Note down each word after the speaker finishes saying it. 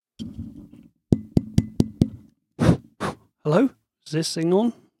Hello? Is this thing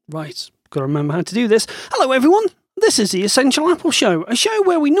on? Right, gotta remember how to do this. Hello everyone! This is the Essential Apple Show, a show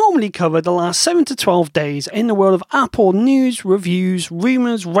where we normally cover the last 7 to 12 days in the world of Apple news, reviews,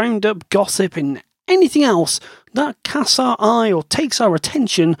 rumours, roundup, gossip, and anything else that casts our eye or takes our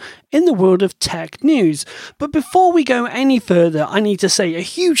attention in the world of tech news. But before we go any further, I need to say a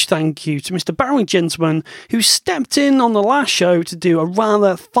huge thank you to Mr. Barry Gentleman, who stepped in on the last show to do a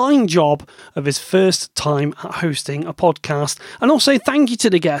rather fine job of his first time at hosting a podcast. And also thank you to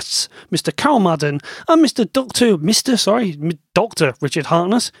the guests, Mr. Carl Madden and Dr. Richard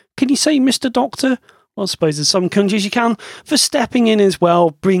Hartness. Can you say Mr. Doctor? Well, I suppose in some countries you can, for stepping in as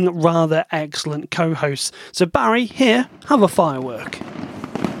well, being rather excellent co-hosts. So Barry, here, have a firework.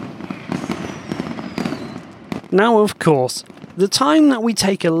 Now, of course, the time that we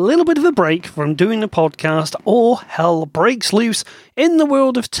take a little bit of a break from doing the podcast, all hell breaks loose in the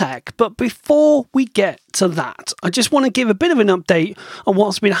world of tech. But before we get to that, I just want to give a bit of an update on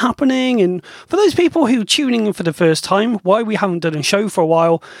what's been happening, and for those people who are tuning in for the first time, why we haven't done a show for a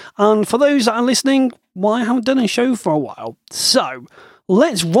while, and for those that are listening, why I haven't done a show for a while. So,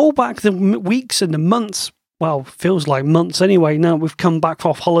 let's roll back the weeks and the months. Well, feels like months anyway, now we've come back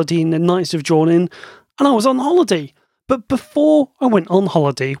off holiday and the nights have drawn in, and I was on holiday. But before I went on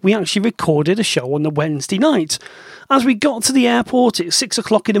holiday, we actually recorded a show on the Wednesday night. As we got to the airport at 6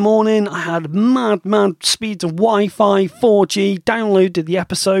 o'clock in the morning, I had mad speeds of Wi-Fi, 4G, downloaded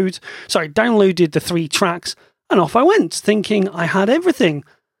the 3 tracks, and off I went, thinking I had everything.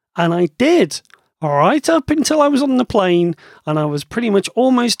 And I did. Alright, up until I was on the plane, and I was pretty much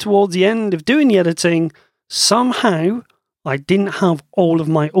almost towards the end of doing the editing, somehow I didn't have all of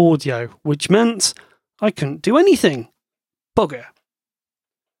my audio, which meant I couldn't do anything. Bugger.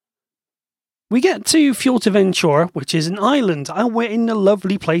 We get to Fuerteventura, which is an island, and we're in the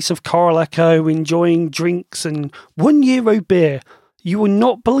lovely place of Coral Echo, enjoying drinks and €1 beer. You will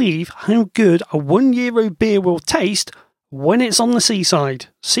not believe how good a €1 beer will taste when it's on the seaside.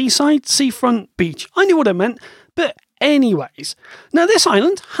 Seaside, seafront, beach. I knew what I meant, but anyways. Now this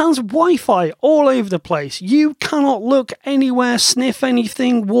island has Wi-Fi all over the place. You cannot look anywhere, sniff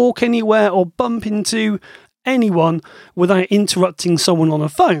anything, walk anywhere, or bump into anyone without interrupting someone on a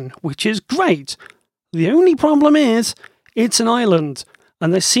phone, which is great. The only problem is, it's an island,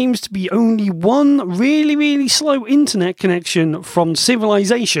 and there seems to be only one really slow internet connection from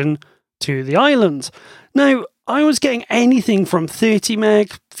civilization to the island. Now, I was getting anything from 30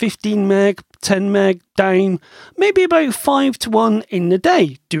 meg, 15 meg, 10 meg down, maybe about 5 to 1 in the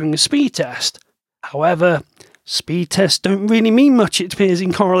day, doing a speed test. However, speed tests don't really mean much, it appears,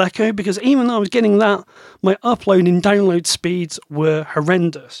 in Coral Echo, because even though I was getting that, my upload and download speeds were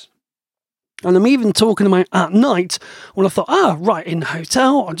horrendous. And I'm even talking about at night, when I thought, right, in the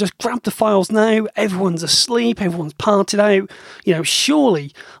hotel, I'll just grab the files now, everyone's asleep, everyone's partied out,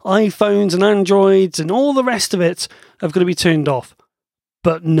 surely iPhones and Androids and all the rest of it have got to be turned off.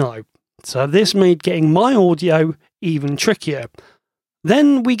 But no. So this made getting my audio even trickier.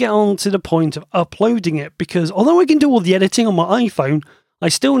 Then we get on to the point of uploading it, because although I can do all the editing on my iPhone, I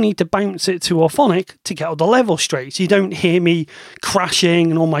still need to bounce it to Auphonic to get all the levels straight, so you don't hear me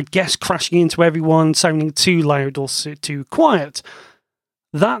crashing and all my guests crashing into everyone, sounding too loud or too quiet.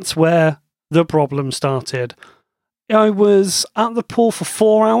 That's where the problem started. I was at the pool for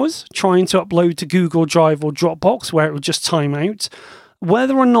 4 hours trying to upload to Google Drive or Dropbox, where it would just time out.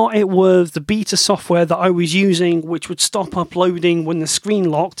 Whether or not it was the beta software that I was using, which would stop uploading when the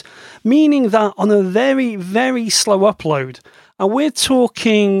screen locked, meaning that on a very slow upload, and we're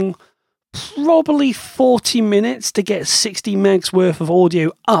talking probably 40 minutes to get 60 megs worth of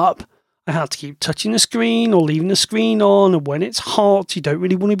audio up, I had to keep touching the screen or leaving the screen on, and when it's hot, you don't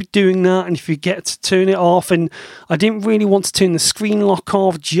really want to be doing that, and if you get to turn it off, and I didn't really want to turn the screen lock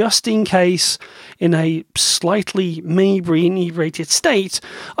off just in case, in a slightly maybe inebriated state,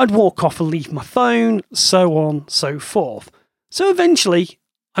 I'd walk off and leave my phone, so on, so forth. So eventually,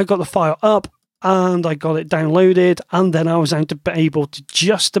 I got the file up, and I got it downloaded, and then I was able to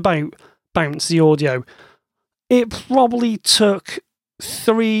just about bounce the audio. It probably took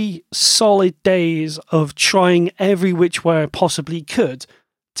 3 solid days of trying every which way I possibly could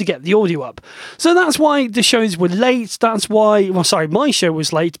to get the audio up. So that's why the shows were late. That's why, my show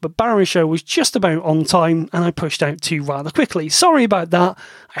was late, but Barry's show was just about on time, and I pushed out 2 rather quickly. Sorry about that.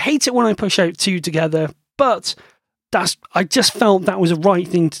 I hate it when I push out 2 together, but I just felt that was the right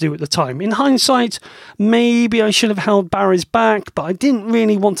thing to do at the time. In hindsight, maybe I should have held Barry's back, but I didn't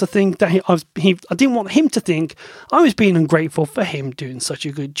really want to think that I didn't want him to think I was being ungrateful for him doing such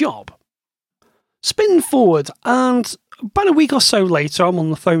a good job. Spin forward, and about a week or so later, I'm on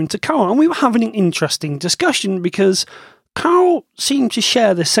the phone to Carl, and we were having an interesting discussion because Carl seemed to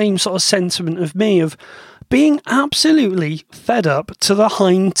share the same sort of sentiment of me, of being absolutely fed up to the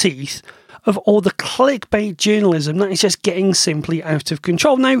hind teeth of all the clickbait journalism that is just getting simply out of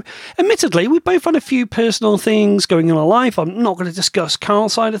control. Now, admittedly, we both had a few personal things going in our life. I'm not going to discuss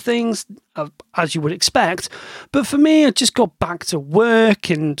Carl's side of things, as you would expect. But for me, I just got back to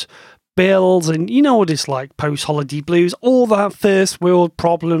work and bills, and you know what it's like, post-holiday blues, all that first world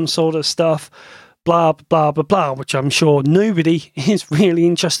problem sort of stuff, blah, blah, blah, blah, which I'm sure nobody is really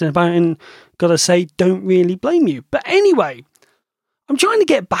interested about, and gotta say, don't really blame you. But anyway, I'm trying to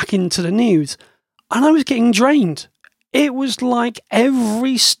get back into the news, and I was getting drained. It was like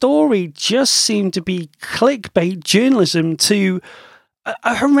every story just seemed to be clickbait journalism to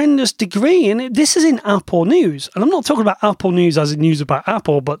a horrendous degree. And this is in Apple News. And I'm not talking about Apple News as in news about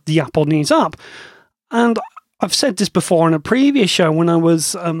Apple, but the Apple News app. And I've said this before in a previous show when I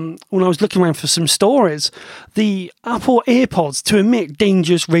was looking around for some stories. The Apple AirPods to emit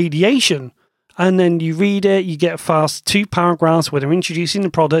dangerous radiation. And then you read it, you get fast 2 paragraphs where they're introducing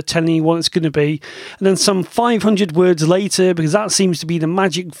the product, telling you what it's going to be. And then some 500 words later, because that seems to be the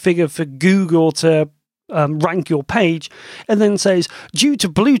magic figure for Google to rank your page, and then says, due to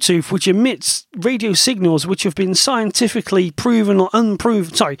Bluetooth, which emits radio signals which have been scientifically proven or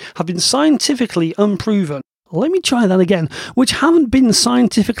unproven, have been scientifically unproven. Let me try that again. Which haven't been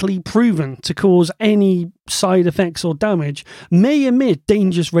scientifically proven to cause any side effects or damage, may emit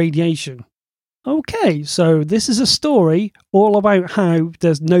dangerous radiation. Okay, so this is a story all about how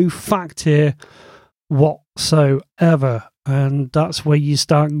there's no fact here whatsoever. And that's where you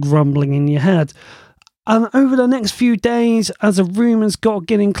start grumbling in your head. And over the next few days, as the rumours got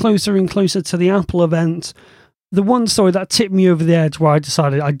getting closer and closer to the Apple event, the one story that tipped me over the edge where I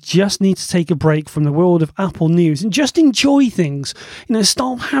decided I just need to take a break from the world of Apple News and just enjoy things. You know,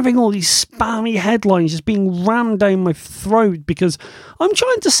 stop having all these spammy headlines just being rammed down my throat, because I'm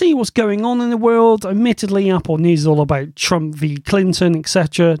trying to see what's going on in the world. Admittedly, Apple News is all about Trump v. Clinton,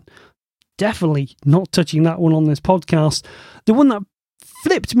 etc. Definitely not touching that one on this podcast. The one that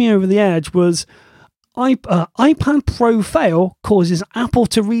flipped me over the edge was iPad Pro fail causes Apple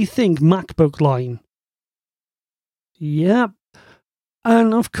to rethink MacBook line. Yep.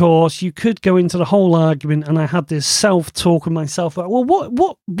 And of course, you could go into the whole argument, and I had this self-talk with myself. Like, well,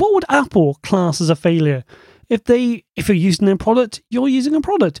 what would Apple class as a failure? If you're using their product, you're using a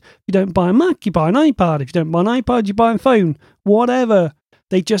product. If you don't buy a Mac, you buy an iPad. If you don't buy an iPad, you buy a phone. Whatever.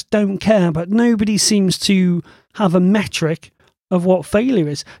 They just don't care. But nobody seems to have a metric of what failure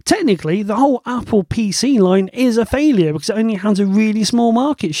is. Technically, the whole Apple PC line is a failure because it only has a really small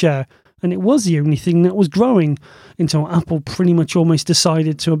market share. And it was the only thing that was growing until Apple pretty much almost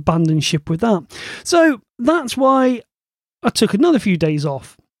decided to abandon ship with that. So that's why I took another few days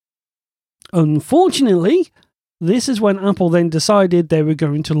off. Unfortunately, this is when Apple then decided they were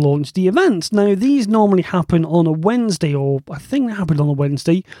going to launch the event. Now, these normally happen on a Wednesday, or I think they happened on a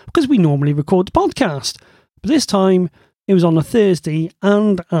Wednesday, because we normally record the podcast. But this time, it was on a Thursday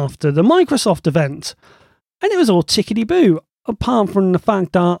and after the Microsoft event. And it was all tickety-boo. Apart from the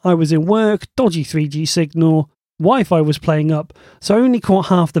fact that I was in work, dodgy 3G signal, Wi-Fi was playing up, so I only caught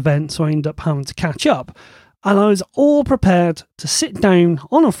half the event, so I ended up having to catch up. And I was all prepared to sit down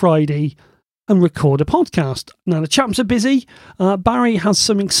on a Friday and record a podcast. Now, the chaps are busy. Barry has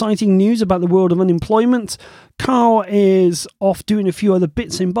some exciting news about the world of unemployment. Carl is off doing a few other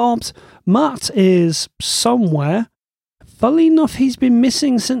bits and bobs. Matt is somewhere. Funnily enough, he's been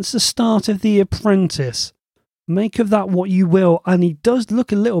missing since the start of The Apprentice. Make of that what you will, and he does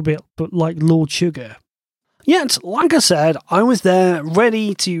look a little bit but like Lord Sugar. Yet, like I said, I was there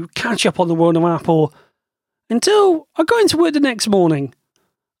ready to catch up on the world of Apple until I got into work the next morning.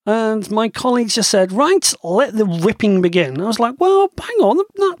 And my colleagues just said, right, let the ripping begin. I was like, well, hang on,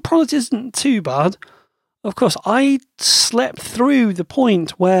 that product isn't too bad. Of course, I slept through the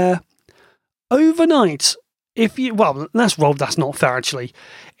point where overnight, that's not fair actually.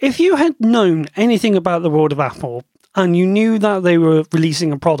 If you had known anything about the world of Apple and you knew that they were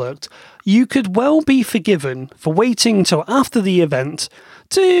releasing a product, you could well be forgiven for waiting till after the event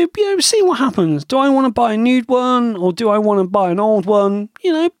to see what happens. Do I want to buy a new one or do I want to buy an old one?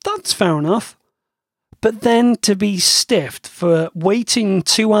 That's fair enough. But then to be stiffed for waiting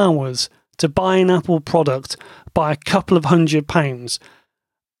 2 hours to buy an Apple product by a couple of £100,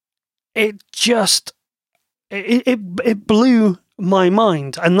 it blew my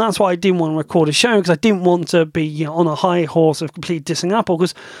mind, and that's why I didn't want to record a show, because I didn't want to be on a high horse of complete dissing Apple,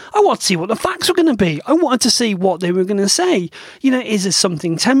 because I wanted to see what the facts were going to be. I wanted to see what they were going to say. Is this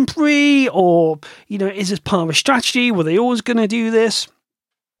something temporary, or is this part of a strategy? Were they always going to do this?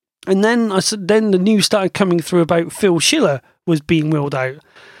 And then then the news started coming through about Phil Schiller was being wheeled out.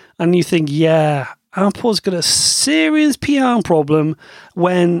 And you think, yeah, Apple's got a serious PR problem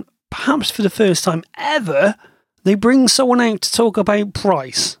when, perhaps for the first time ever, they bring someone out to talk about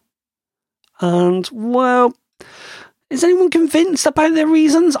price. And, well, is anyone convinced about their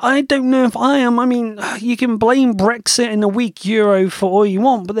reasons? I don't know if I am. I mean, you can blame Brexit and a weak euro for all you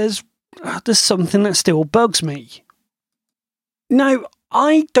want, but there's something that still bugs me. Now,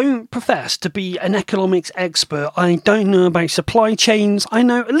 I don't profess to be an economics expert. I don't know about supply chains. I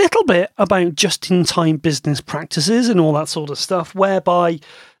know a little bit about just-in-time business practices and all that sort of stuff, whereby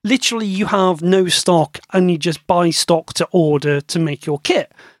literally you have no stock and you just buy stock to order to make your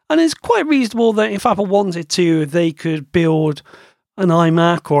kit. And it's quite reasonable that if Apple wanted to, they could build an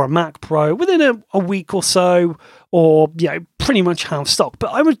iMac or a Mac Pro within a week or so, or pretty much have stock.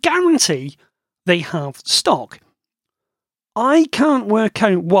 But I would guarantee they have stock. I can't work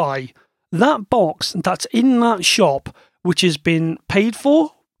out why that box that's in that shop, which has been paid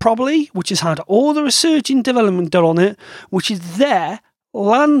for, probably, which has had all the research and development done on it, which is there,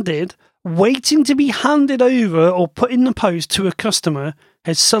 landed, waiting to be handed over or put in the post to a customer,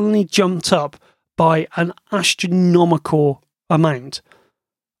 has suddenly jumped up by an astronomical amount.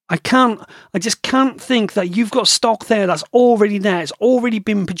 I just can't think that you've got stock there that's already there, it's already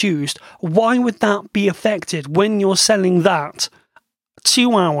been produced. Why would that be affected when you're selling that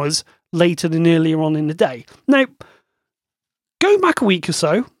 2 hours later than earlier on in the day? Now, go back a week or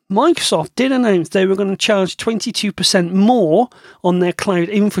so, Microsoft did announce they were going to charge 22% more on their cloud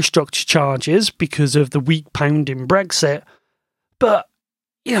infrastructure charges because of the weak pound in Brexit. But,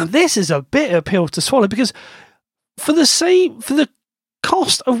 this is a bitter pill to swallow, because for the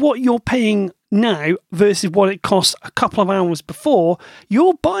cost of what you're paying now versus what it cost a couple of hours before,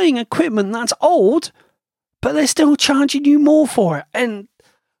 you're buying equipment that's old, but they're still charging you more for it. And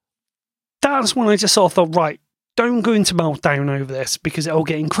that's when I just sort of thought, right, don't go into meltdown over this, because it'll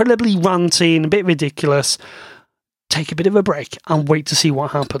get incredibly ranty and a bit ridiculous. Take a bit of a break and wait to see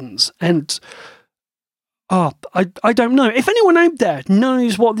what happens. And I don't know. If anyone out there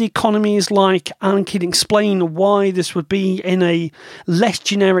knows what the economy is like and can explain why this would be in a less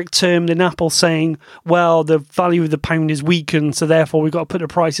generic term than Apple saying, well, the value of the pound is weakened, so therefore we've got to put the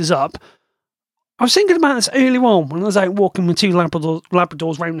prices up. I was thinking about this earlier on when I was out walking with 2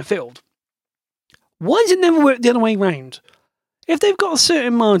 Labradors round the field. Why does it never work the other way round? If they've got a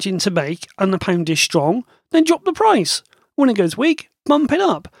certain margin to make and the pound is strong, then drop the price. When it goes weak, bump it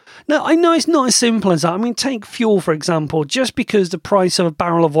up. Now, I know it's not as simple as that. I mean, take fuel, for example. Just because the price of a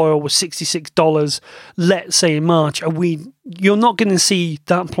barrel of oil was $66, let's say in March, you're not going to see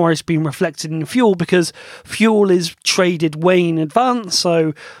that price being reflected in fuel, because fuel is traded way in advance.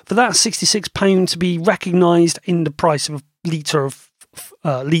 So for that £66 to be recognised in the price of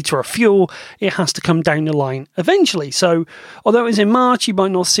a litre of fuel, it has to come down the line eventually. So although it's in March, you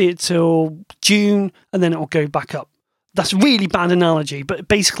might not see it till June, and then it will go back up. That's a really bad analogy, but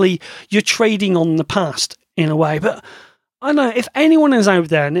basically you're trading on the past in a way. But I don't know, if anyone is out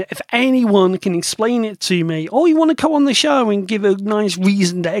there and if anyone can explain it to me, or you want to come on the show and give a nice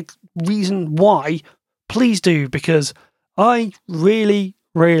reason why, please do, because I really,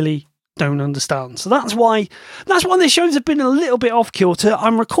 really don't understand. So that's why this shows have been a little bit off kilter.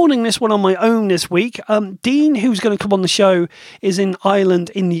 I'm recording this one on my own this week. Dean, who's going to come on the show, is in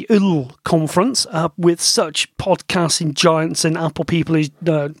Ireland in the UL conference with such podcasting giants and Apple people as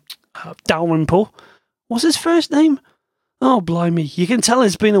Dalrymple. What's his first name? Oh, blimey. You can tell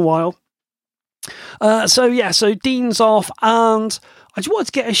it's been a while. So Dean's off, and I just wanted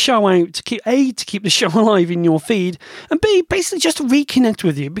to get a show out to keep the show alive in your feed, and B, basically just to reconnect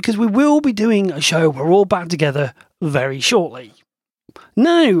with you, because we will be doing a show. We're all back together very shortly.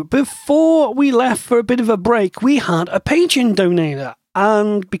 Now, before we left for a bit of a break, we had a Patreon donator,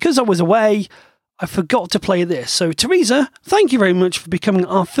 and because I was away, I forgot to play this. So, Teresa, thank you very much for becoming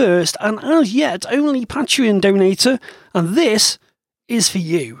our first and as yet only Patreon donator, and this is for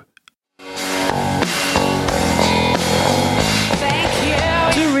you.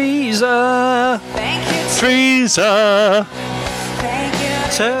 Teresa. Thank you, Teresa. thank you,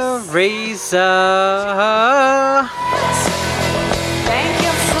 Teresa. thank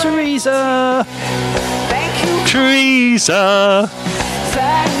you, Teresa. thank you, Teresa.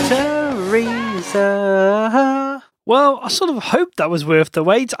 thank you. Teresa. Well, I sort of hoped that was worth the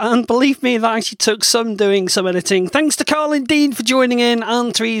wait, and believe me, that actually took some doing, some editing. Thanks to Carl and Dean for joining in,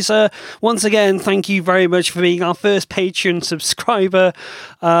 and Teresa, once again, thank you very much for being our first Patreon subscriber.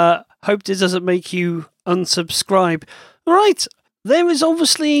 Hope this doesn't make you unsubscribe. All right, There is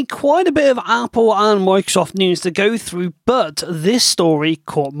obviously quite a bit of Apple and Microsoft news to go through, but this story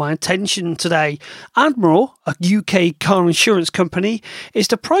caught my attention today. Admiral, a UK car insurance company, is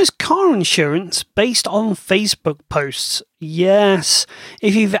to price car insurance based on Facebook posts. Yes,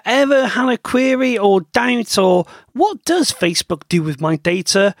 if you've ever had a query or doubt or what does Facebook do with my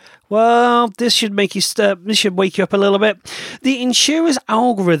data, well, this should wake you up a little bit. The insurer's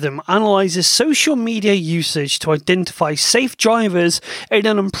algorithm analyzes social media usage to identify safe drivers in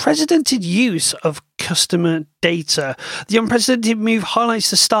an unprecedented use of customer data. The unprecedented move highlights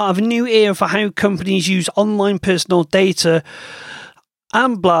the start of a new era for how companies use online personal data.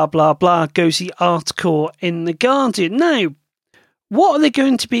 And blah, blah, blah, goes the article in The Guardian. Now, what are they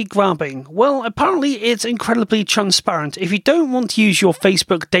going to be grabbing? Well, apparently it's incredibly transparent. If you don't want to use your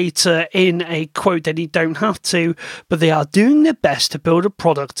Facebook data in a quote, then you don't have to, but they are doing their best to build a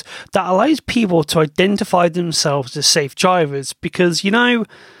product that allows people to identify themselves as safe drivers, because, you know,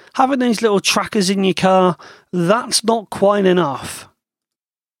 having those little trackers in your car, that's not quite enough.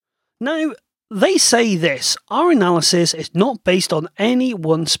 Now, they say this: our analysis is not based on any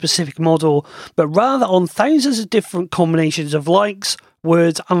one specific model, but rather on thousands of different combinations of likes,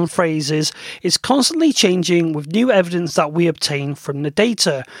 words and phrases. It's constantly changing with new evidence that we obtain from the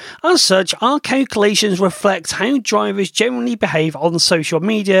data. As such, our calculations reflect how drivers generally behave on social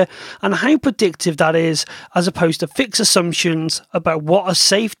media and how predictive that is, as opposed to fixed assumptions about what a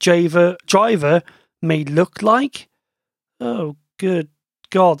safe driver may look like. Oh, good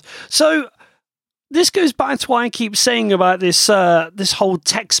God. So, this goes back to what I keep saying about this whole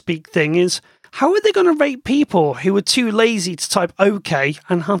tech speak thing is, how are they going to rate people who are too lazy to type OK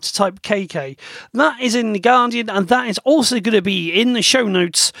and have to type KK? That is in The Guardian, and that is also going to be in the show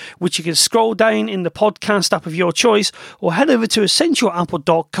notes, which you can scroll down in the podcast app of your choice, or head over to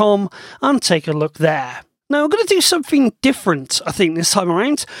essentialapple.com and take a look there. Now, I'm going to do something different, I think, this time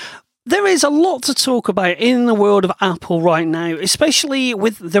around. There is a lot to talk about in the world of Apple right now, especially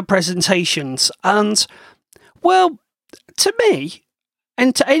with the presentations. And, well, to me,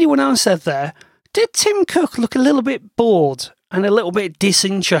 and to anyone else out there, did Tim Cook look a little bit bored and a little bit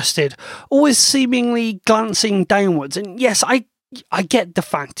disinterested, always seemingly glancing downwards? And yes, I get the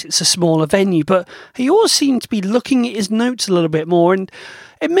fact it's a smaller venue, but he always seemed to be looking at his notes a little bit more, and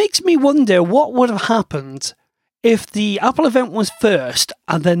it makes me wonder what would have happened if the Apple event was first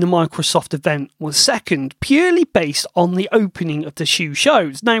and then the Microsoft event was second, purely based on the opening of the two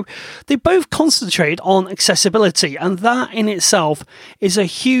shows. Now, they both concentrate on accessibility, and that in itself is a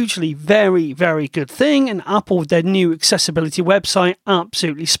hugely, very, very good thing, and Apple, with their new accessibility website,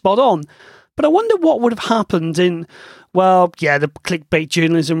 absolutely spot on. But I wonder what would have happened in, well, yeah, the clickbait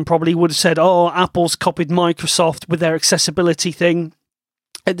journalism probably would have said, oh, Apple's copied Microsoft with their accessibility thing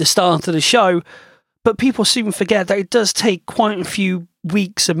at the start of the show. But people soon forget that it does take quite a few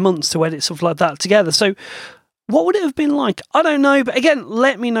weeks and months to edit stuff like that together. So what would it have been like? I don't know. But again,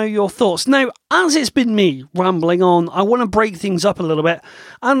 let me know your thoughts. Now, as it's been me rambling on, I want to break things up a little bit.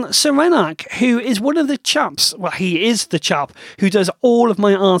 And Serenak, who is one of the chaps, well, he is the chap who does all of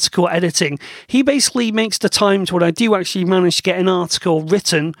my article editing. He basically makes the times when I do actually manage to get an article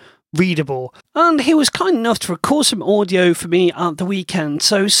written readable. And he was kind enough to record some audio for me at the weekend.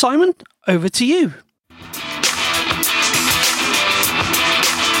 So, Simon, over to you.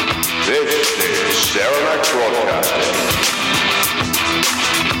 This is Serenak Broadcasting.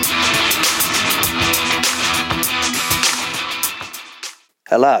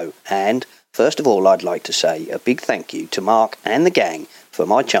 Hello, and first of all I'd like to say a big thank you to Mark and the gang for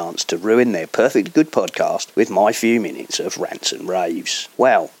my chance to ruin their perfectly good podcast with my few minutes of rants and raves.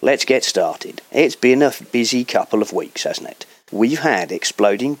 Well, let's get started. It's been a busy couple of weeks, hasn't it? We've had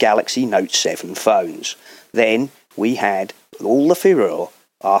exploding Galaxy Note 7 phones. Then we had all the furore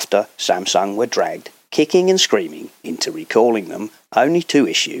after Samsung were dragged, kicking and screaming, into recalling them, only to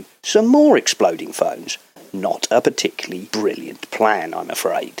issue some more exploding phones. Not a particularly brilliant plan, I'm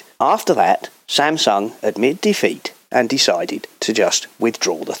afraid. After that, Samsung admitted defeat and decided to just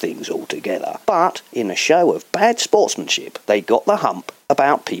withdraw the things altogether. But in a show of bad sportsmanship, they got the hump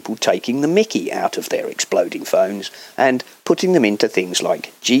about people taking the mickey out of their exploding phones and putting them into things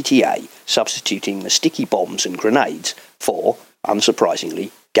like GTA, substituting the sticky bombs and grenades for,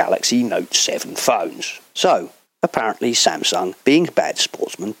 unsurprisingly, Galaxy Note 7 phones. So, apparently Samsung, being a bad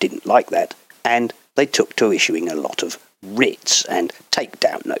sportsman, didn't like that, and they took to issuing a lot of writs and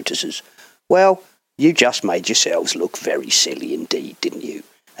takedown notices. Well, you just made yourselves look very silly indeed, didn't you?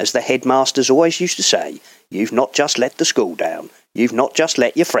 As the headmasters always used to say, you've not just let the school down, you've not just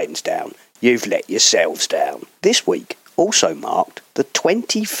let your friends down, you've let yourselves down. This week also marked the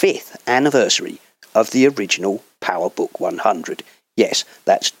 25th anniversary of the original PowerBook 100. Yes,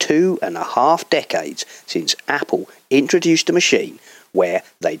 that's 2.5 decades since Apple introduced a machine where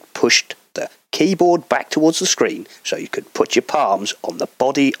they'd pushed the keyboard back towards the screen so you could put your palms on the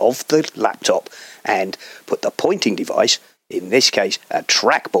body of the laptop and put the pointing device, in this case a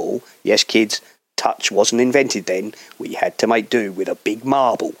trackball. Yes, kids, touch wasn't invented then. We had to make do with a big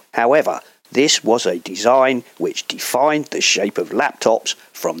marble. However, this was a design which defined the shape of laptops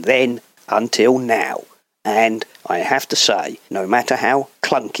from then until now. And I have to say, no matter how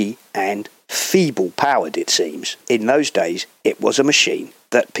clunky and feeble-powered it seems, in those days it was a machine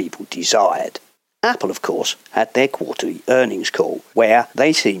that people desired. Apple, of course, had their quarterly earnings call, where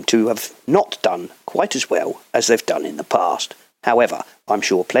they seem to have not done quite as well as they've done in the past. However, I'm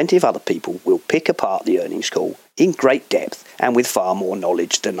sure plenty of other people will pick apart the earnings call in great depth and with far more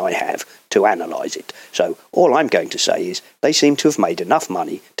knowledge than I have to analyse it. So all I'm going to say is they seem to have made enough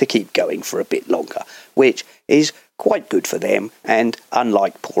money to keep going for a bit longer, which is quite good for them, and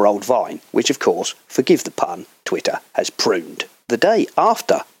unlike poor old Vine, which of course, forgive the pun, Twitter has pruned. The day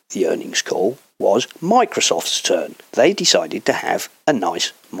after the earnings call was Microsoft's turn. They decided to have a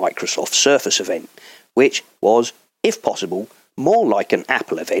nice Microsoft Surface event, which was, if possible, more like an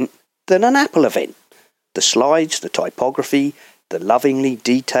Apple event than an Apple event. The slides, the typography, the lovingly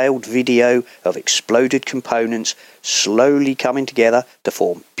detailed video of exploded components slowly coming together to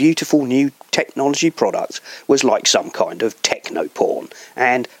form beautiful new technology products was like some kind of techno porn,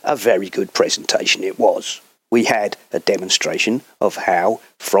 and a very good presentation it was. We had a demonstration of how,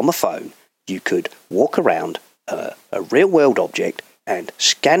 from a phone, you could walk around a real-world object and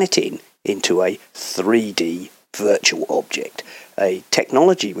scan it into a 3D virtual object, a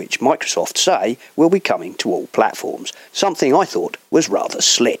technology which Microsoft say will be coming to all platforms, something I thought was rather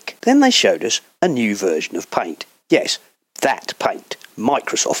slick. Then they showed us a new version of Paint. Yes, that Paint,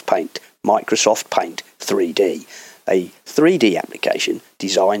 Microsoft Paint 3D, a 3D application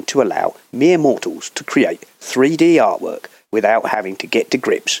designed to allow mere mortals to create 3D artwork without having to get to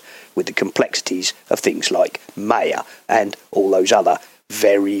grips with the complexities of things like Maya and all those other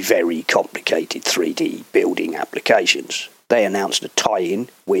very, very complicated 3D building applications. They announced a tie-in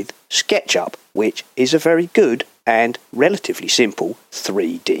with SketchUp, which is a very good and relatively simple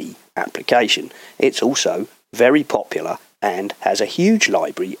 3D application. It's also very popular and has a huge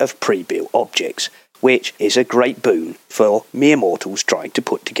library of pre-built objects, which is a great boon for mere mortals trying to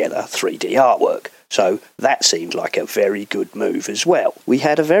put together 3D artwork. So that seemed like a very good move as well. We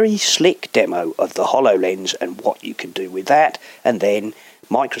had a very slick demo of the HoloLens and what you can do with that, and then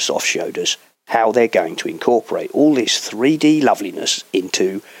Microsoft showed us how they're going to incorporate all this 3D loveliness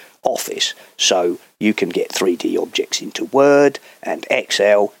into Office, so you can get 3D objects into Word and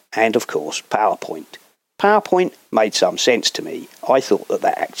Excel and of course PowerPoint. PowerPoint made some sense to me. I thought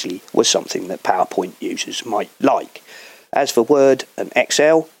that actually was something that PowerPoint users might like. As for Word and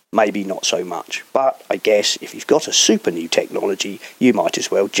Excel, maybe not so much, but I guess if you've got a super new technology, you might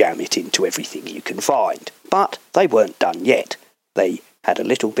as well jam it into everything you can find. But they weren't done yet. They had a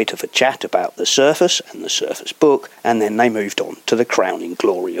little bit of a chat about the Surface and the Surface Book, and then they moved on to the crowning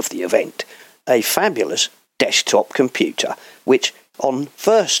glory of the event, a fabulous desktop computer, which on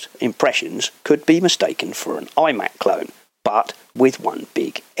first impressions could be mistaken for an iMac clone, but with one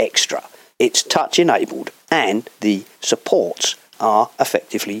big extra. It's touch enabled and the supports are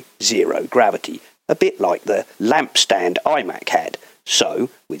effectively zero gravity, a bit like the lampstand iMac had. So,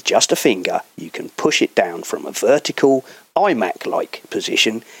 with just a finger, you can push it down from a vertical iMac-like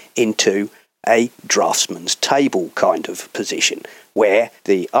position into a draftsman's table kind of position, where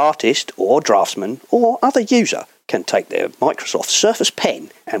the artist or draftsman or other user can take their Microsoft Surface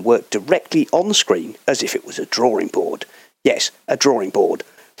Pen and work directly on the screen as if it was a drawing board. Yes, a drawing board.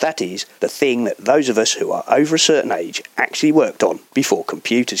 That is the thing that those of us who are over a certain age actually worked on before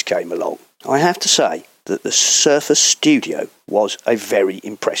computers came along. I have to say that the Surface Studio was a very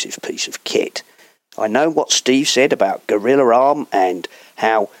impressive piece of kit. I know what Steve said about Gorilla Arm and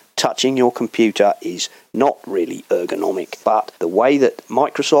how touching your computer is not really ergonomic, but the way that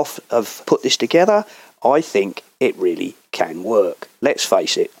Microsoft have put this together, I think it really can work. Let's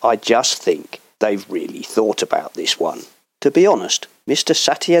face it, I just think they've really thought about this one. To be honest, Mr.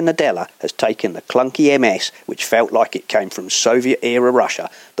 Satya Nadella has taken the clunky MS, which felt like it came from Soviet-era Russia,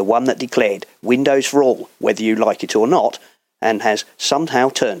 the one that declared Windows for all, whether you like it or not, and has somehow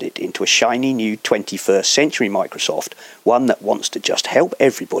turned it into a shiny new 21st century Microsoft, one that wants to just help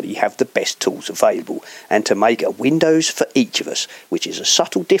everybody have the best tools available, and to make a Windows for each of us, which is a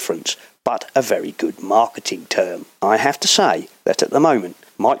subtle difference, but a very good marketing term. I have to say that at the moment,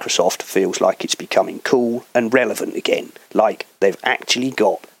 Microsoft feels like it's becoming cool and relevant again, like they've actually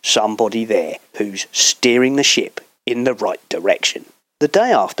got somebody there who's steering the ship in the right direction. The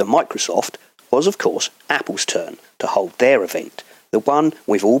day after Microsoft was, of course, Apple's turn to hold their event, the one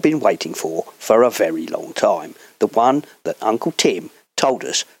we've all been waiting for a very long time, the one that Uncle Tim told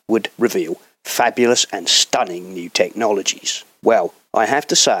us would reveal fabulous and stunning new technologies. Well, I have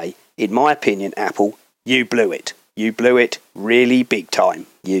to say, in my opinion, Apple, you blew it. You blew it really big time.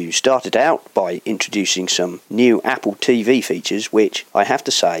 You started out by introducing some new Apple TV features, which I have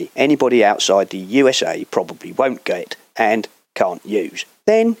to say anybody outside the USA probably won't get and can't use.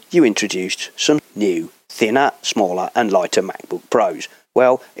 Then you introduced some new, thinner, smaller and lighter MacBook Pros.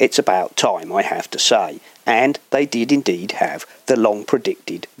 Well, it's about time, I have to say. And they did indeed have the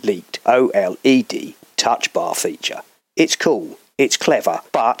long-predicted, leaked OLED touch bar feature. It's cool, it's clever,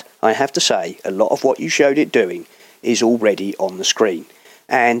 but I have to say a lot of what you showed it doing is already on the screen.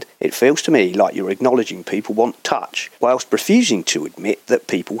 And it feels to me like you're acknowledging people want touch, whilst refusing to admit that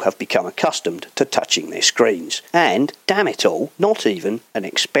people have become accustomed to touching their screens. And, damn it all, not even an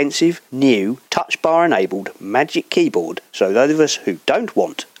expensive, new, touch bar-enabled Magic Keyboard, so those of us who don't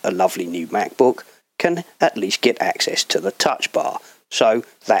want a lovely new MacBook can at least get access to the touch bar. So,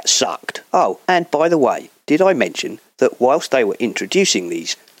 that sucked. Oh, and by the way, did I mention that whilst they were introducing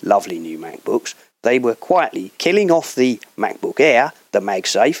these lovely new MacBooks, they were quietly killing off the MacBook Air, the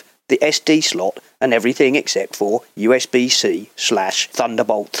MagSafe, the SD slot, and everything except for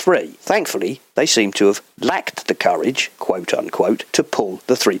USB-C/Thunderbolt 3. Thankfully, they seem to have lacked the courage, quote-unquote, to pull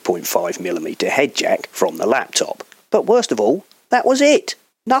the 3.5mm head jack from the laptop. But worst of all, that was it.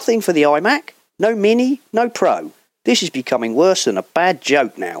 Nothing for the iMac, no Mini, no Pro. This is becoming worse than a bad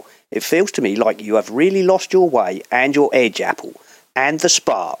joke now. It feels to me like you have really lost your way and your edge, Apple, and the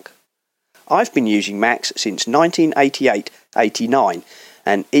spark. I've been using Macs since 1988-89,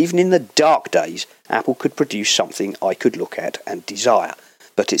 and even in the dark days, Apple could produce something I could look at and desire.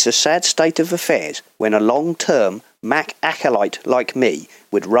 But it's a sad state of affairs when a long-term Mac acolyte like me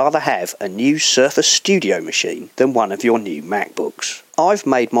would rather have a new Surface Studio machine than one of your new MacBooks. I've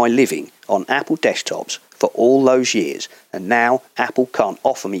made my living on Apple desktops for all those years, and now Apple can't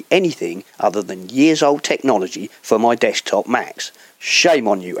offer me anything other than years-old technology for my desktop Macs. Shame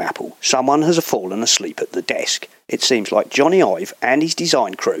on you, Apple. Someone has fallen asleep at the desk. It seems like Johnny Ive and his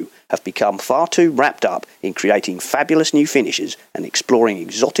design crew have become far too wrapped up in creating fabulous new finishes and exploring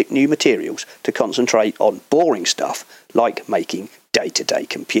exotic new materials to concentrate on boring stuff like making day-to-day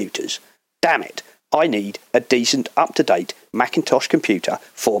computers. Damn it. I need a decent, up-to-date Macintosh computer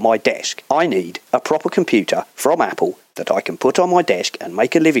for my desk. I need a proper computer from Apple that I can put on my desk and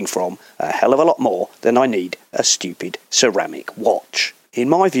make a living from a hell of a lot more than I need a stupid ceramic watch. In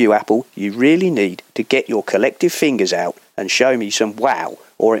my view, Apple, you really need to get your collective fingers out and show me some wow,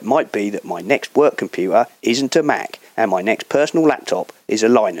 or it might be that my next work computer isn't a Mac and my next personal laptop is a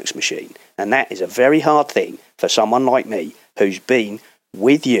Linux machine. And that is a very hard thing for someone like me who's been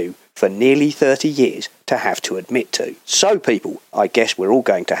with you for nearly 30 years to have to admit to. So people, I guess we're all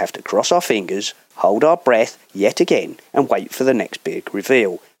going to have to cross our fingers, hold our breath yet again and wait for the next big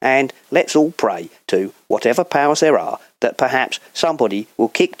reveal. And let's all pray to whatever powers there are that perhaps somebody will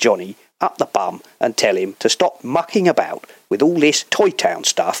kick Johnny up the bum and tell him to stop mucking about with all this Toy Town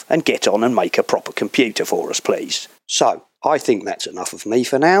stuff and get on and make a proper computer for us, please. So, I think that's enough of me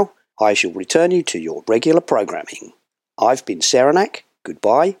for now. I shall return you to your regular programming. I've been Saranac.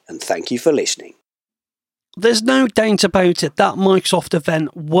 Goodbye, and thank you for listening. There's no doubt about it, that Microsoft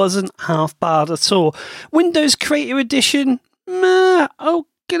event wasn't half bad at all. Windows Creator Edition, I'm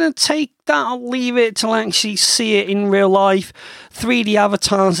gonna take that, I'll leave it till I actually see it in real life. 3D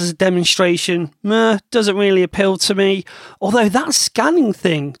avatars as a demonstration, doesn't really appeal to me. Although that scanning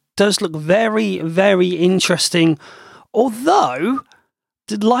thing does look very, very interesting. Although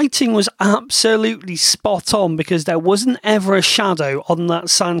the lighting was absolutely spot on because there wasn't ever a shadow on that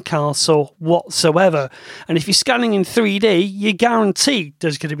sandcastle whatsoever. And if you're scanning in 3D, you're guaranteed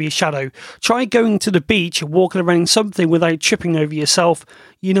there's going to be a shadow. Try going to the beach and walking around something without tripping over yourself.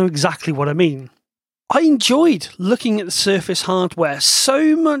 You know exactly what I mean. I enjoyed looking at the Surface hardware,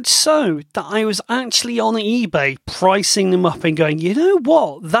 so much so that I was actually on eBay pricing them up and going, you know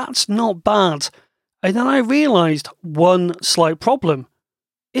what, that's not bad. And then I realised one slight problem.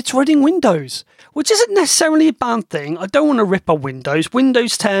 It's running Windows, which isn't necessarily a bad thing. I don't want to rip on Windows.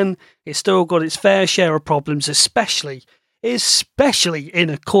 Windows 10, it's still got its fair share of problems, especially in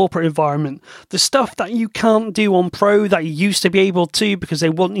a corporate environment. The stuff that you can't do on Pro that you used to be able to because they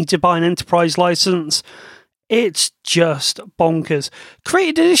want you to buy an enterprise license, it's just bonkers.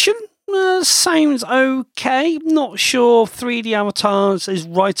 Created Edition, sounds okay. Not sure 3D avatars is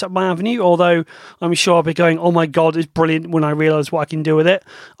right up my avenue, although I'm sure I'll be going, oh my god, it's brilliant when I realise what I can do with it.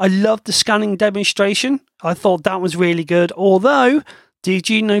 I loved the scanning demonstration. I thought that was really good. Although, did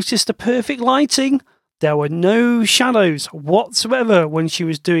you notice the perfect lighting? There were no shadows whatsoever when she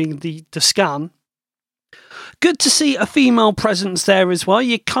was doing the scan. Good to see a female presence there as well.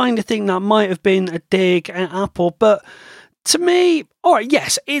 You kind of think that might have been a dig at Apple, but to me, alright,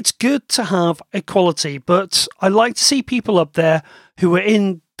 yes, it's good to have equality, but I like to see people up there who are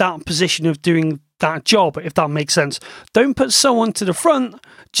in that position of doing that job, if that makes sense. Don't put someone to the front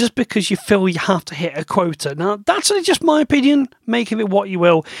just because you feel you have to hit a quota. Now, that's just my opinion. Make of it what you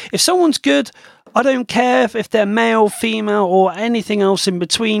will. If someone's good, I don't care if they're male, female, or anything else in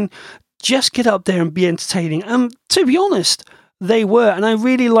between. Just get up there and be entertaining. And to be honest, they were. And I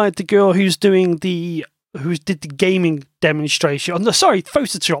really liked the girl who did the gaming demonstration.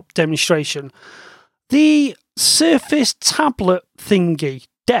 Photoshop demonstration. The Surface tablet thingy,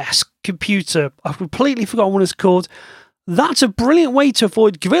 desk, computer, I've completely forgotten what it's called. That's a brilliant way to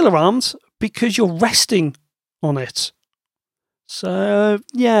avoid gorilla arms because you're resting on it. So,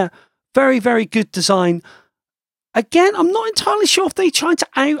 yeah, very, very good design. Again, I'm not entirely sure if they tried to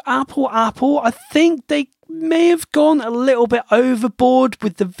out-Apple Apple. I think they may have gone a little bit overboard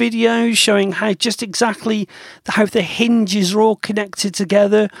with the videos showing how the hinges are all connected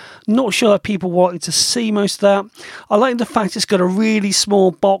together. Not sure that people wanted to see most of that. I like the fact it's got a really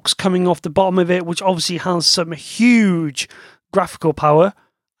small box coming off the bottom of it, which obviously has some huge graphical power.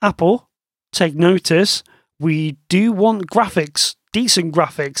 Apple, take notice. We do want graphics. Decent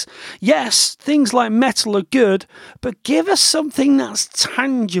graphics. Yes, things like metal are good, but give us something that's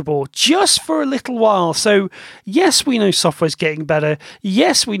tangible just for a little while. So, yes, we know software's getting better.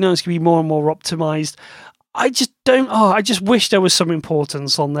 Yes, we know it's going to be more and more optimized. I just wish there was some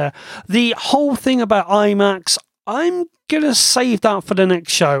importance on there. The whole thing about iMacs, I'm going to save that for the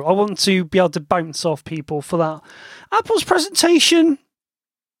next show. I want to be able to bounce off people for that. Apple's presentation.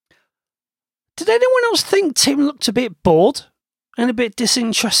 Did anyone else think Tim looked a bit bored and a bit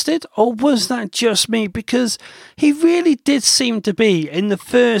disinterested, or was that just me? Because he really did seem to be, in the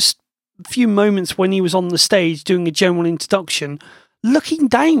first few moments when he was on the stage doing a general introduction, looking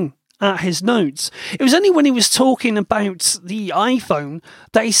down at his notes. It was only when he was talking about the iPhone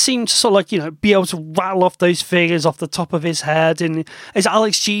that he seemed to sort of be able to rattle off those figures off the top of his head. And as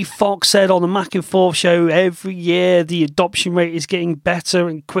Alex G. Fox said on the Mac and Forth show, every year the adoption rate is getting better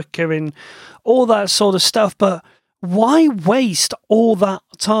and quicker and all that sort of stuff. But why waste all that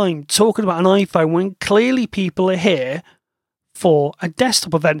time talking about an iPhone when clearly people are here for a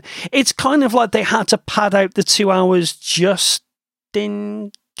desktop event? It's kind of like they had to pad out the 2 hours just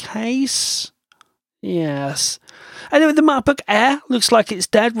in case. Yes. Anyway, the MacBook Air looks like it's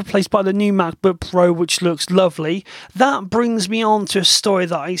dead, replaced by the new MacBook Pro, which looks lovely. That brings me on to a story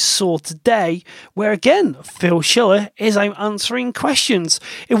that I saw today, where again, Phil Schiller is out answering questions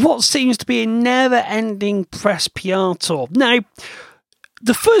in what seems to be a never-ending press PR tour. Now,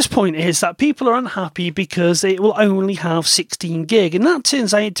 the first point is that people are unhappy because it will only have 16 gig, and that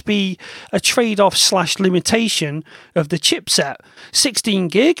turns out to be a trade-off / limitation of the chipset. 16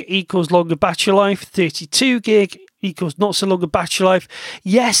 gig equals longer battery life, 32 gig equals not so longer battery life.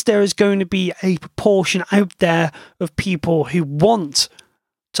 Yes, there is going to be a proportion out there of people who want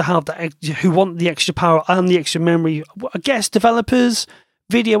to have the extra power and the extra memory. I guess developers,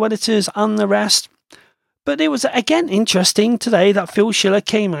 video editors, and the rest. But it was, again, interesting today that Phil Schiller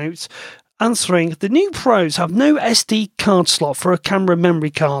came out answering, the new Pros have no SD card slot for a camera memory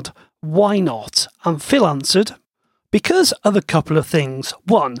card. Why not? And Phil answered, because of a couple of things.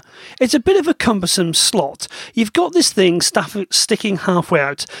 One, it's a bit of a cumbersome slot. You've got this thing sticking halfway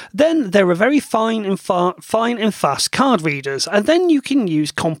out. Then there are very fine and fast card readers, and then you can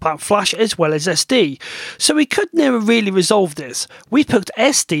use compact flash as well as SD. So we could never really resolve this. We picked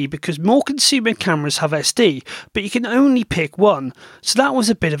SD because more consumer cameras have SD, but you can only pick one. So that was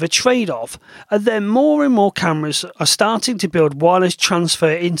a bit of a trade-off. And then more and more cameras are starting to build wireless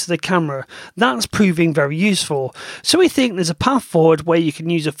transfer into the camera. That's proving very useful. So we think there's a path forward where you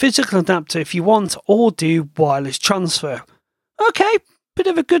can use a physical adapter if you want, or do wireless transfer. Okay, bit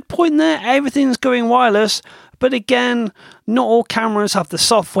of a good point there. Everything's going wireless, but again, not all cameras have the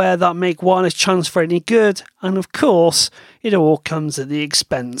software that make wireless transfer any good, and of course, it all comes at the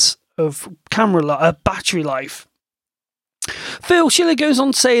expense of battery life. Phil Schiller goes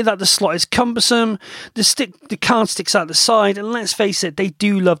on to say that the slot is cumbersome, the card sticks out the side, and let's face it, they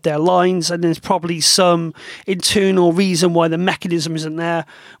do love their lines, and there's probably some internal reason why the mechanism isn't there.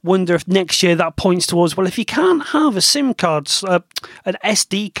 Wonder if next year that points towards, well, if you can't have a SIM card, an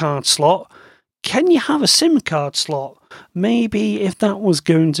SD card slot, can you have a SIM card slot? Maybe if that was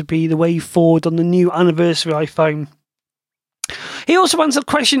going to be the way forward on the new anniversary iPhone. He also answered a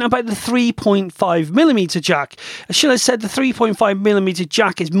question about the 3.5mm jack. Schiller said the 3.5mm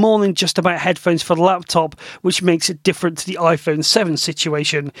jack is more than just about headphones for the laptop, which makes it different to the iPhone 7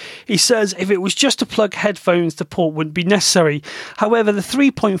 situation. He says if it was just to plug headphones, the port wouldn't be necessary. However, the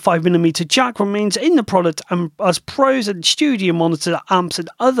 3.5mm jack remains in the product, and as pros and studio monitor amps and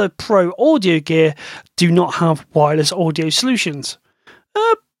other pro audio gear do not have wireless audio solutions.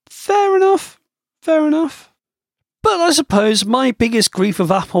 Fair enough. But I suppose my biggest grief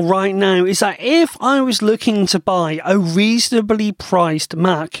of Apple right now is that if I was looking to buy a reasonably priced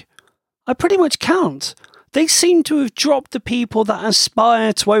Mac, I pretty much can't. They seem to have dropped the people that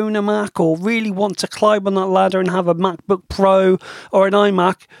aspire to own a Mac or really want to climb on that ladder and have a MacBook Pro or an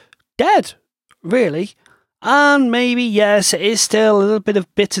iMac dead, really. And maybe, yes, it is still a little bit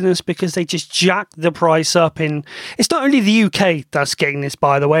of bitterness because they just jacked the price up in... It's not only the UK that's getting this,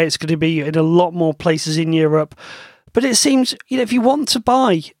 by the way. It's going to be in a lot more places in Europe. But it seems, if you want to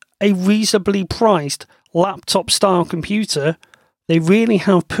buy a reasonably priced laptop-style computer, they really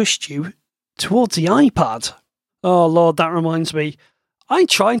have pushed you towards the iPad. Oh, Lord, that reminds me. I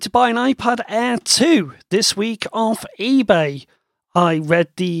tried to buy an iPad Air 2 this week off eBay. I read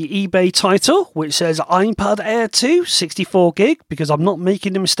the eBay title, which says iPad Air 2, 64 gig, because I'm not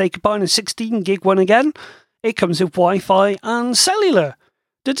making the mistake of buying a 16 gig one again. It comes with Wi-Fi and cellular.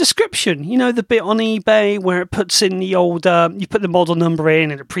 The description, the bit on eBay where it puts in the old, you put the model number in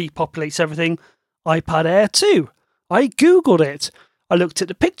and it pre-populates everything. iPad Air 2. I Googled it. I looked at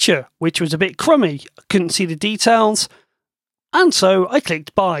the picture, which was a bit crummy. I couldn't see the details. And so I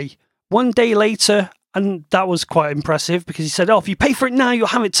clicked buy. 1 day later, and that was quite impressive because he said, if you pay for it now, you'll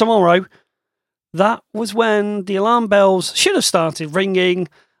have it tomorrow. That was when the alarm bells should have started ringing.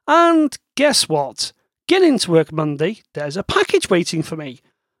 And guess what? Get into work Monday, there's a package waiting for me.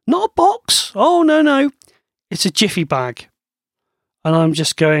 Not a box. Oh, no. It's a jiffy bag. And I'm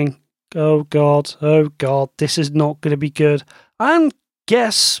just going, oh, God, this is not going to be good. And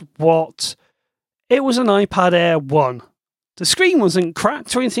guess what? It was an iPad Air 1. The screen wasn't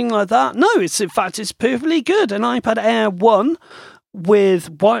cracked or anything like that. No, it's perfectly good. An iPad Air 1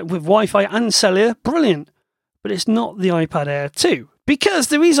 with Wi-Fi and cellular, brilliant. But it's not the iPad Air 2. Because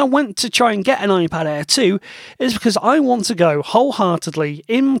the reason I went to try and get an iPad Air 2 is because I want to go wholeheartedly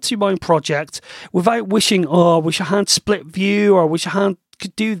into my project without wishing, I wish I had split view, or I wish I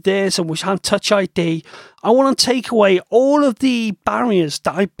could do this, or wish I had Touch ID. I want to take away all of the barriers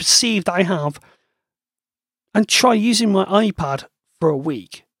that I perceive that I have and try using my iPad for a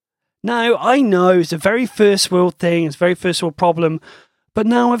week. Now, I know it's a very first world thing, it's a very first world problem, but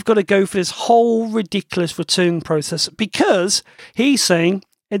now I've got to go for this whole ridiculous return process because he's saying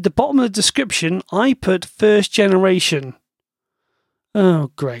at the bottom of the description, I put first generation.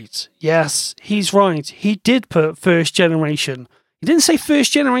 Oh, great. Yes, he's right. He did put first generation. He didn't say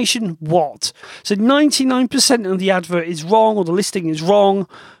first generation what. So 99% of the advert is wrong or the listing is wrong,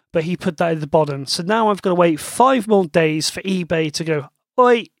 but he put that at the bottom. So now I've got to wait 5 more days for eBay to go,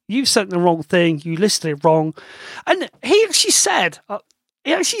 oi, you sent the wrong thing. You listed it wrong. And he actually said...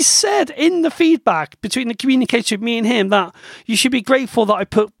 in the feedback between the communication with me and him that you should be grateful that I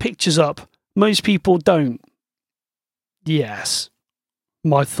put pictures up. Most people don't. Yes.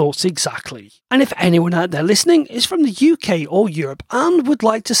 My thoughts exactly. And if anyone out there listening is from the UK or Europe and would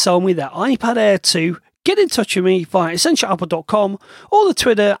like to sell me their iPad Air 2, get in touch with me via essentialapple.com or the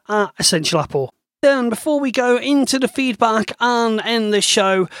Twitter at essentialapple. Then, before we go into the feedback and end the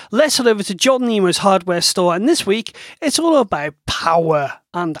show, let's head over to John Nemo's hardware store. And this week, it's all about power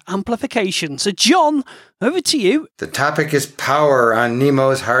and amplification. So, John, over to you. The topic is power on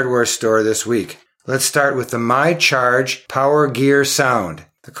Nemo's hardware store this week. Let's start with the MyCharge Power Gear Sound.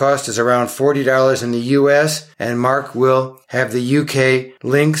 The cost is around $40 in the US, and Mark will have the UK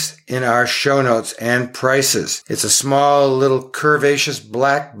links in our show notes and prices. It's a small little curvaceous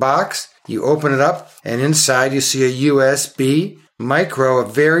black box. You open it up, and inside you see a USB micro, a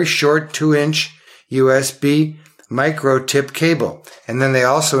very short 2-inch USB micro tip cable. And then they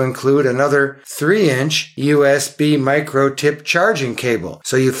also include another 3-inch USB micro tip charging cable.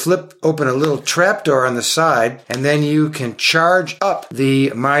 So you flip open a little trapdoor on the side, and then you can charge up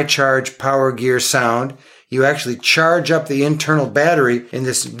the MyCharge Power Gear Sound you actually charge up the internal battery in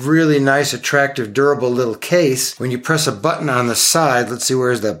this really nice, attractive, durable little case. When you press a button on the side, let's see,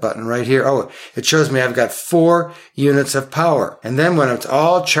 where is that button? Right here. Oh, it shows me I've got 4 units of power. And then when it's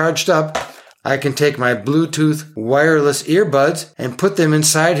all charged up, I can take my Bluetooth wireless earbuds and put them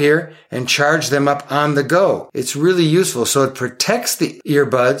inside here and charge them up on the go. It's really useful. So it protects the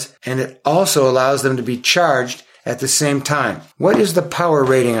earbuds and it also allows them to be charged at the same time. What is the power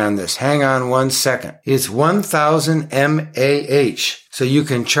rating on this? Hang on 1 second. It's 1000 mAh. So you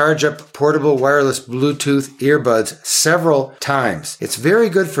can charge up portable wireless Bluetooth earbuds several times. It's very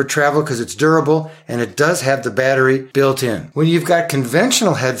good for travel because it's durable and it does have the battery built in. When you've got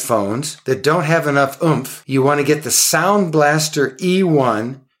conventional headphones that don't have enough oomph, you want to get the Sound Blaster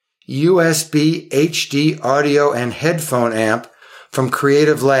E1 USB HD audio and headphone amp from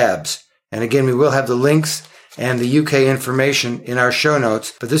Creative Labs. And again, we will have the links and the UK information in our show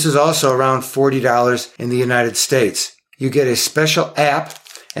notes, but this is also around $40 in the United States. You get a special app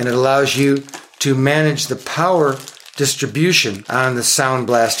and it allows you to manage the power distribution on the Sound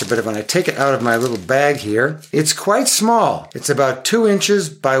Blaster. But when I take it out of my little bag here, it's quite small. It's about 2 inches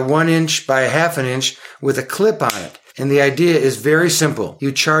by 1 inch by 1/2 inch with a clip on it. And the idea is very simple.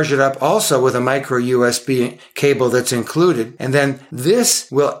 You charge it up also with a micro USB cable that's included. And then this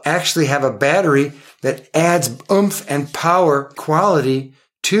will actually have a battery that adds oomph and power quality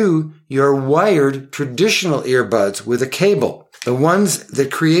to your wired traditional earbuds with a cable. The ones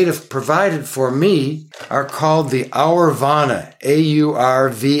that Creative provided for me are called the Aurvana,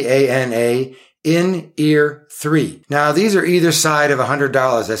 Aurvana, In-Ear 3. Now, these are either side of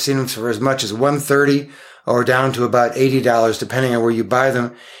 $100. I've seen them for as much as $130 or down to about $80, depending on where you buy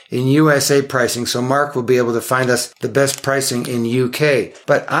them in USA pricing. So Mark will be able to find us the best pricing in UK.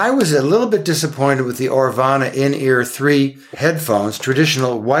 But I was a little bit disappointed with the Aurvana In-Ear 3 headphones,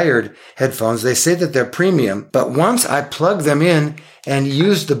 traditional wired headphones. They say that they're premium, but once I plugged them in and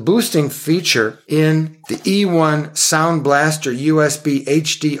used the boosting feature in the E1 Sound Blaster USB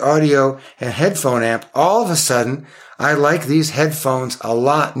HD audio and headphone amp, all of a sudden, I like these headphones a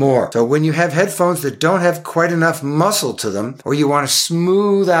lot more. So when you have headphones that don't have quite enough muscle to them, or you want to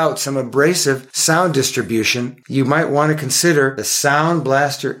smooth out some abrasive sound distribution, you might want to consider the Sound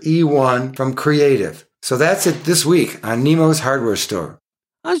Blaster E1 from Creative. So that's it this week on Nemo's Hardware Store.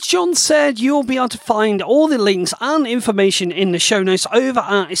 As John said, you'll be able to find all the links and information in the show notes over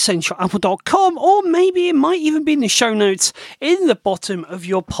at essentialapple.com, or maybe it might even be in the show notes in the bottom of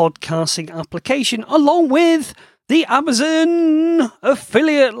your podcasting application, along with the Amazon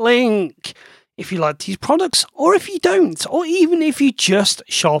affiliate link. If you like these products, or if you don't, or even if you just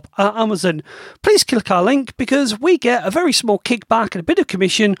shop at Amazon, please click our link because we get a very small kickback and a bit of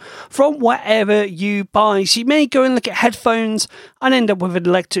commission from whatever you buy. So you may go and look at headphones and end up with an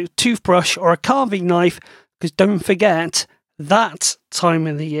electric toothbrush or a carving knife, because don't forget, that time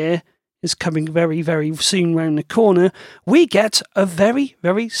of the year is coming very, very soon round the corner. We get a very,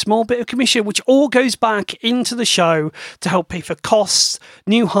 very small bit of commission, which all goes back into the show to help pay for costs,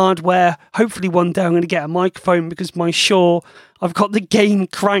 new hardware. Hopefully one day I'm going to get a microphone, because my Shure, I've got the gain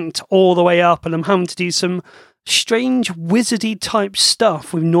cranked all the way up and I'm having to do some strange wizardy type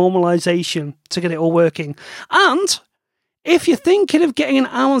stuff with normalization to get it all working. And if you're thinking of getting an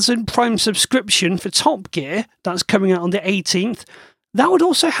Amazon Prime subscription for Top Gear, that's coming out on the 18th, that would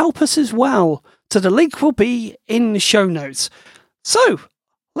also help us as well. So the link will be in the show notes. So,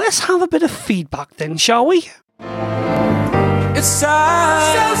 let's have a bit of feedback then, shall we? It's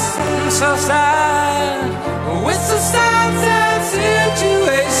sad, so sad. It's a sad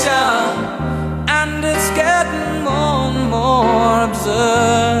situation, and it's getting more and more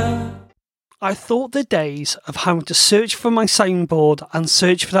absurd. I thought the days of having to search for my soundboard and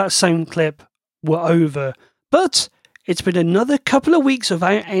search for that sound clip were over, but it's been another couple of weeks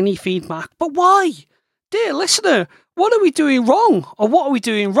without any feedback. But why? Dear listener, what are we doing wrong? Or what are we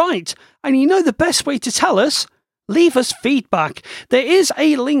doing right? And you know the best way to tell us? Leave us feedback. There is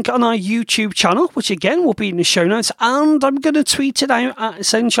a link on our YouTube channel, which again will be in the show notes, and I'm going to tweet it out at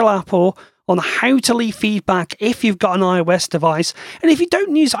Essential Apple on how to leave feedback if you've got an iOS device. And if you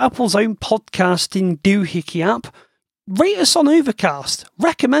don't use Apple's own podcasting doohickey app, rate us on Overcast,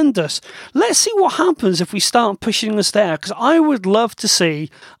 recommend us. Let's see what happens if we start pushing us there, because I would love to see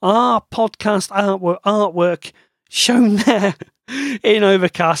our podcast artwork shown there in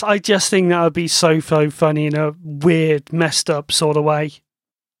Overcast. I just think that would be so funny in a weird, messed up sort of way.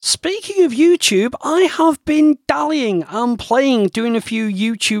 Speaking of YouTube, I have been dallying and playing, doing a few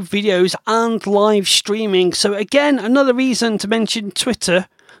YouTube videos and live streaming. So again, another reason to mention Twitter.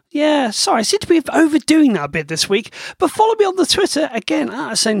 Yeah, sorry, I seem to be overdoing that a bit this week, but follow me on the Twitter, again,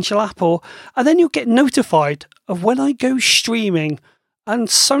 at Essential Apple, and then you'll get notified of when I go streaming. And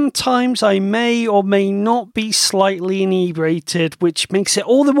sometimes I may or may not be slightly inebriated, which makes it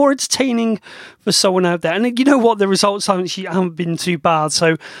all the more entertaining for someone out there. And you know what? The results haven't been too bad. So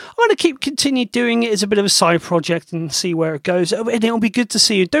I'm going to continue doing it as a bit of a side project and see where it goes. And it'll be good to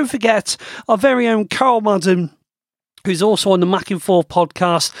see you. Don't forget, our very own Carl Madden, who's also on the Mac and Forth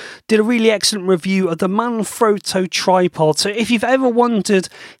podcast, did a really excellent review of the Manfrotto tripod. So if you've ever wondered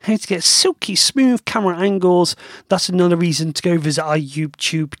how to get silky smooth camera angles, that's another reason to go visit our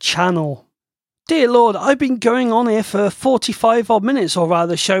YouTube channel. Dear Lord, I've been going on here for 45 odd minutes, or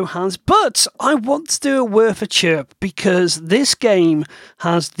rather show has, but I want to do a worth a chirp because this game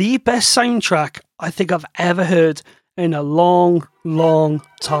has the best soundtrack I think I've ever heard in a long, long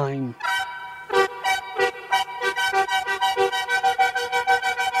time.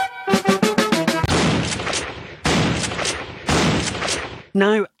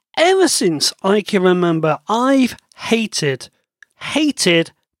 Now, ever since I can remember, I've hated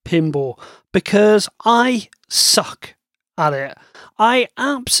pinball because I suck at it. I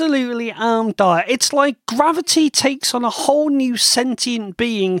absolutely am dire. It's like gravity takes on a whole new sentient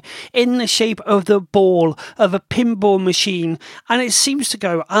being in the shape of the ball of a pinball machine, and it seems to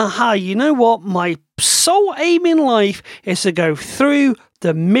go, aha, you know what? My sole aim in life is to go through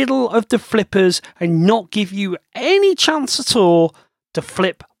the middle of the flippers and not give you any chance at all to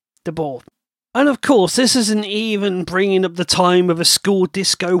flip the ball. And of course, this isn't even bringing up the time of a school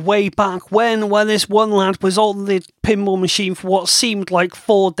disco way back when this one lad was on the pinball machine for what seemed like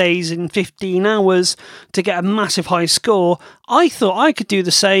 4 days and 15 hours to get a massive high score. I thought I could do the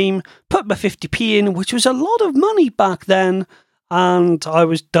same, put my 50p in, which was a lot of money back then, and I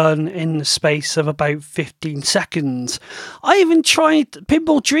was done in the space of about 15 seconds. I even tried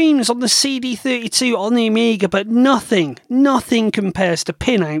Pinball Dreams on the CD32 on the Amiga, but nothing compares to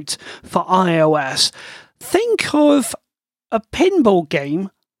Pinout for iOS. Think of a pinball game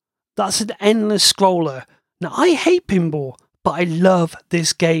that's an endless scroller. Now, I hate pinball, but I love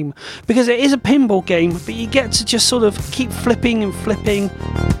this game because it is a pinball game, but you get to just sort of keep flipping and flipping,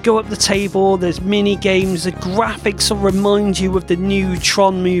 go up the table, there's mini games, the graphics will remind you of the new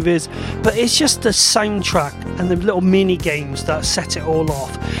Tron movies, but it's just the soundtrack and the little mini games that set it all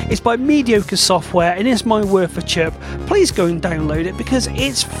off. It's by Mediocre Software and it's my worth a chirp. Please go and download it because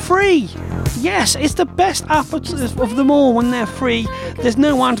it's free. Yes, it's the best app of them all when they're free. There's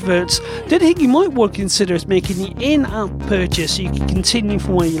no adverts. The other thing you might want to consider is making the in-app purchase so you can continue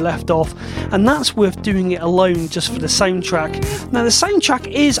from where you left off, and that's worth doing it alone just for the soundtrack. Now, the soundtrack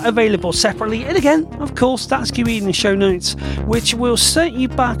is available separately, and again, of course, that's going to be in the show notes, which will set you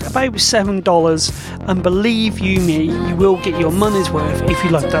back about $7, and believe you me, you will get your money's worth if you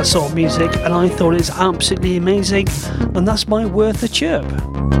like that sort of music, and I thought it's absolutely amazing, and that's my worth a chirp.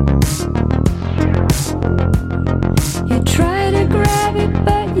 You try to grab it,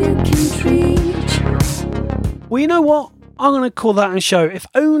 but you can't reach. Well, you know what? I'm going to call that a show, if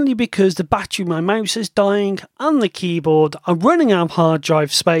only because the battery of my mouse is dying and the keyboard, I'm running out of hard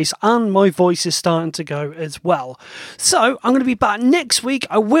drive space and my voice is starting to go as well. So I'm going to be back next week.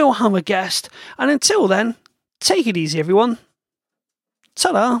 I will have a guest, and until then, take it easy everyone.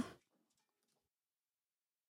 Ta-da!